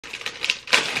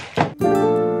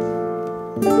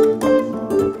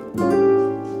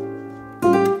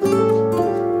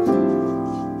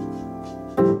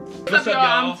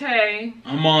Tay.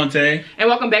 I'm Mont'a. And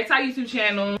welcome back to our YouTube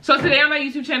channel. So today on our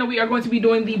YouTube channel, we are going to be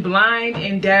doing the blind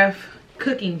and deaf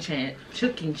cooking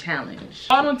challenge.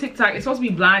 All on TikTok, it's supposed to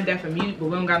be blind, deaf, and mute, but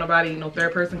we don't got nobody, no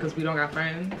third person, because we don't got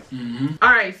friends. All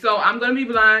right, so I'm gonna be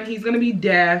blind, he's gonna be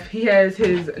deaf. He has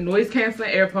his noise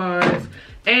canceling AirPods.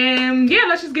 And yeah,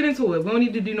 let's just get into it. We don't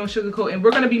need to do no sugarcoat, and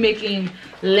we're gonna be making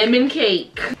lemon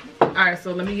cake. All right,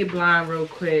 so let me get blind real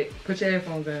quick. Put your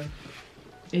headphones in.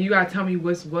 And you gotta tell me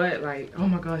what's what. Like, oh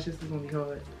my gosh, this is gonna be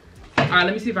hard. All right,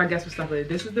 let me see if I guess what stuff it is.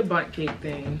 This is the bundt cake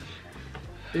thing.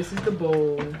 This is the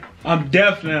bowl. I'm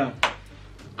deaf now.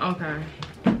 Okay.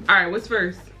 All right, what's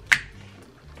first?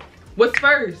 What's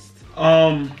first?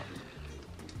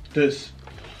 This.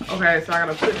 Okay, so I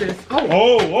gotta put this.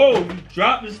 Oh, you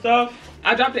dropping stuff?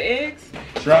 I dropped the eggs?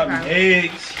 Dropping Okay.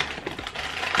 eggs.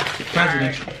 The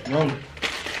presidential. Roll.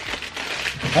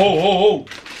 Oh.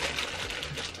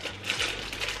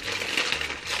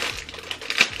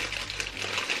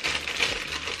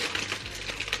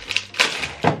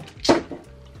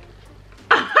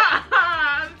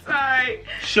 I'm sorry.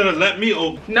 Should have let me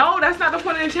open. No, that's not the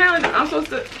point of the challenge. I'm supposed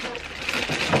to.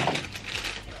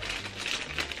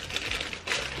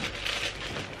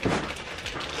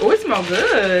 Oh, it smells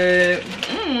good.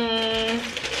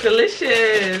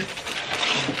 Delicious.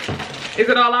 Is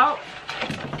it all out?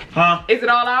 Huh? Is it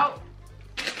all out?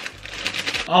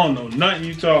 I don't know nothing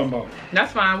you talking about.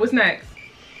 That's fine. What's next?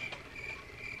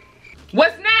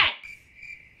 What's next?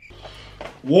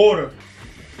 Water.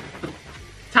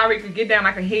 Tyreek, get down.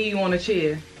 I can hear you on the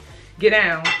chair. Get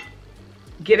down.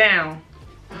 Get down.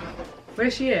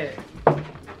 Where's she at?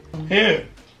 Here.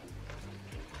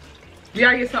 We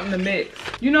gotta get something to mix.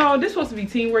 You know, this supposed to be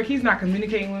teamwork. He's not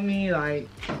communicating with me. Like,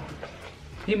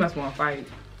 he must want to fight.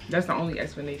 That's the only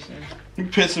explanation. You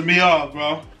pissing me off,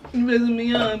 bro. You pissing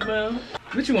me off, bro.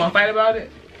 What, you want to fight about it?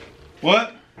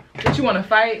 What? What, you want to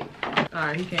fight?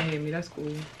 Alright, he can't hear me. That's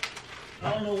cool.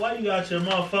 I don't know why you got your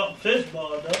motherfucking fist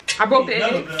ball, though. I broke the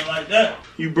Never eggs. been like that.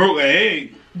 You broke an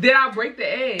egg. Did I break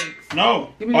the eggs?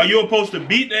 No. Are you supposed to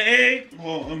beat the egg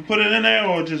and put it in there,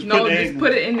 or just put the egg? No, just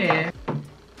put it in there.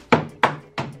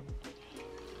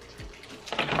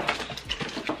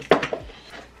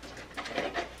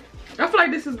 I feel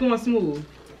like this is going smooth.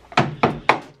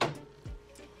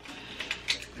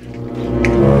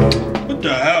 What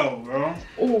the hell, bro?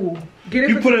 Ooh, get it.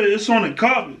 You put it's on the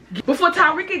carpet. Before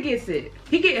Tyreek gets it.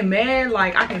 He getting mad,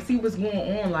 like, I can see what's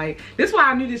going on. Like, this is why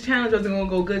I knew this challenge wasn't gonna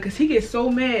go good, because he gets so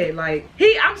mad. Like,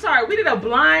 I'm sorry, we did a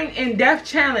blind and deaf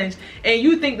challenge, and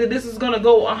you think that this is gonna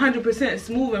go 100%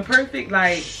 smooth and perfect?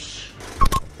 Like,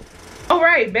 all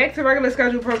right, back to regular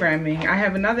schedule programming. I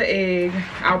have another egg.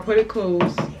 I'll put it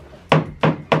close.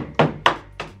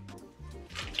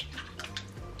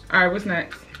 All right, what's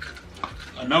next?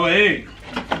 Another egg.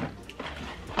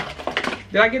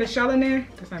 Did I get a shell in there?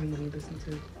 That's not even what we listen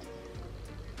to.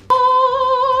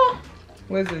 Oh,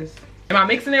 what is this? Am I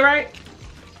mixing it right?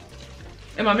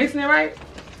 Am I mixing it right?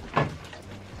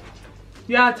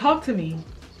 You gotta talk to me.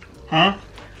 Huh?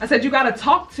 I said you gotta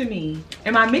talk to me.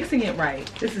 Am I mixing it right?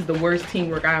 This is the worst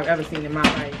teamwork I've ever seen in my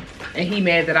life. And he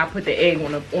mad that I put the egg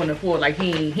on the floor like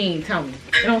he ain't tell me.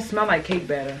 It don't smell like cake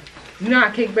batter. You know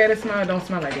how cake batter smell? It don't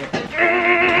smell like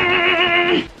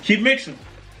that. Keep mixing.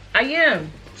 I am.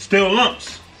 Still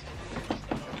lumps.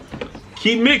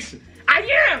 Keep mixing. I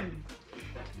am.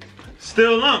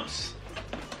 Still lumps.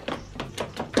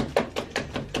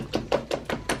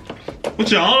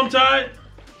 With your arm tied?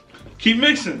 Keep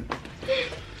mixing.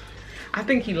 I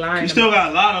think he lying. You still got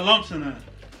a lot of lumps in there.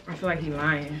 I feel like he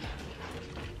lying.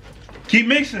 Keep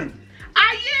mixing.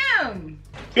 I am.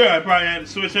 Yeah, I probably had to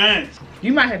switch hands.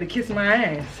 You might have to kiss my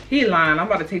ass. He lying. I'm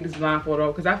about to take this blindfold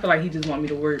off because I feel like he just want me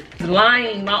to work. He's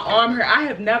lying. My arm hurt. I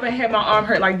have never had my arm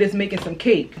hurt like this making some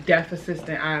cake. Deaf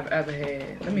assistant I have ever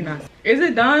had. Let me not. Is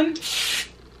it done?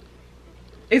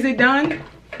 Is it done?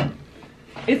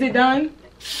 Is it done?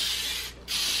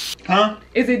 Huh?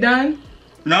 Is it done?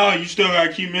 No, you still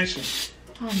gotta keep mixing.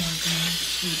 Oh my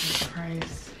gosh, Jesus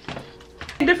Christ.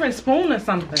 A different spoon or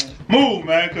something. Move,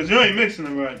 man, because you ain't mixing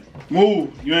it right.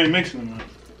 Move, you ain't mixing it right.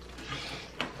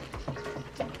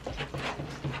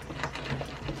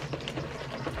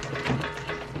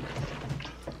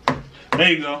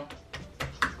 There you go.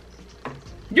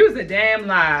 You was a damn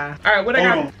lie. All right, what I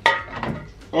got? Hold on.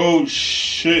 Oh,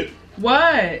 shit.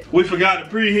 What? We forgot to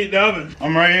preheat the oven.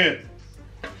 I'm right here.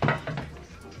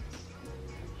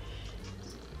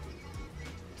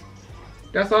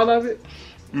 That's all of it?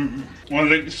 Want to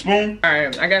lick the spoon? All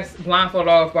right, I guess blindfold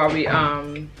off while we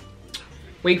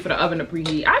wait for the oven to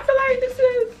preheat. I feel like this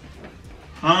is...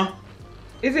 Huh?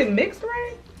 Is it mixed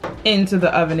right? Into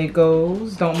the oven it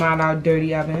goes. Don't mind our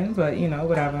dirty oven, but you know,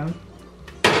 whatever.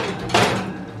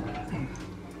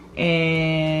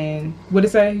 And what did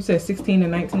it say? You said 16 to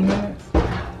 19 minutes.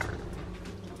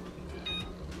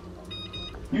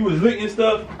 You was licking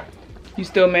stuff? You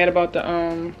still mad about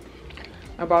the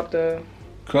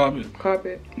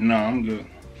carpet? No, I'm good.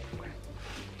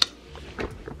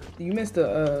 You missed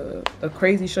a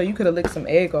crazy show. You could have licked some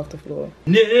egg off the floor.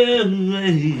 No.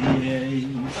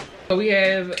 So we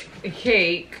have a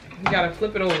cake. You gotta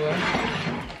flip it over.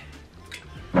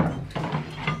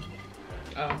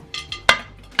 Oh.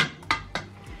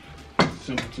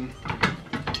 Simpson.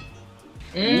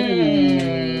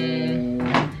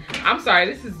 I'm sorry,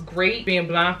 this is great being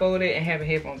blindfolded and having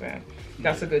headphones on.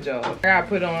 That's a good job. I gotta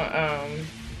put on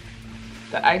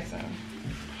the icing.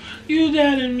 You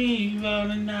doubted me,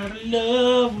 falling out of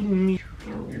love with me.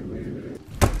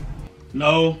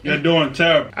 No, you're doing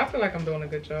terrible. I feel like I'm doing a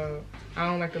good job. I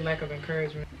don't like the lack of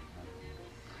encouragement.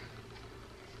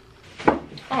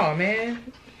 Oh man.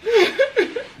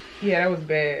 Yeah, that was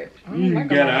bad. I don't You like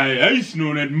got icing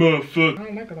on that motherfucker. I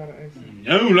don't like a lot of icing.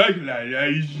 I don't like a lot of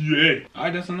ice. Yeah.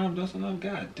 Alright, that's enough. That's enough.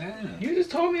 God damn. You just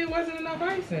told me it wasn't enough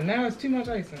icing. Now it's too much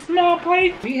icing. Small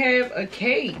plate. We have a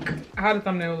cake. How the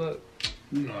thumbnail look?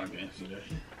 You know I can't see that.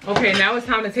 Okay, now it's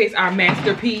time to taste our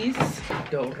masterpiece.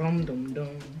 Dum dum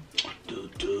dum.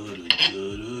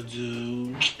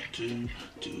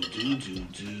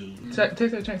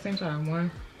 Taste that same time.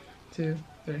 1, 2,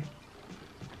 3.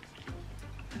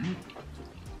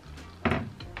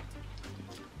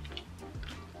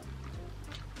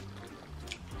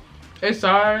 It's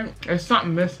sorry. There's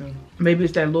something missing. Maybe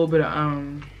it's that little bit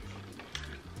of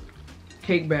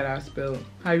cake batter I spilled.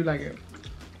 How you like it?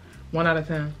 1 out of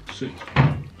 10. 6.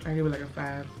 I give it like a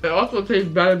 5. It also tastes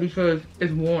better because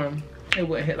it's warm. It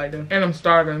wouldn't hit like that. And I'm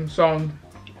starving, so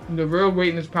the real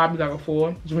rating is probably like a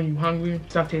 4. It's when you're hungry,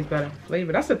 stuff tastes better.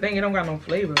 Flavor. That's the thing, it don't got no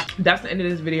flavor. That's the end of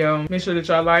this video. Make sure that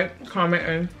y'all like, comment,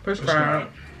 and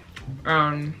subscribe.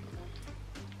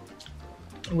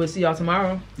 We'll see y'all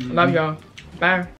tomorrow. Love y'all. Bye.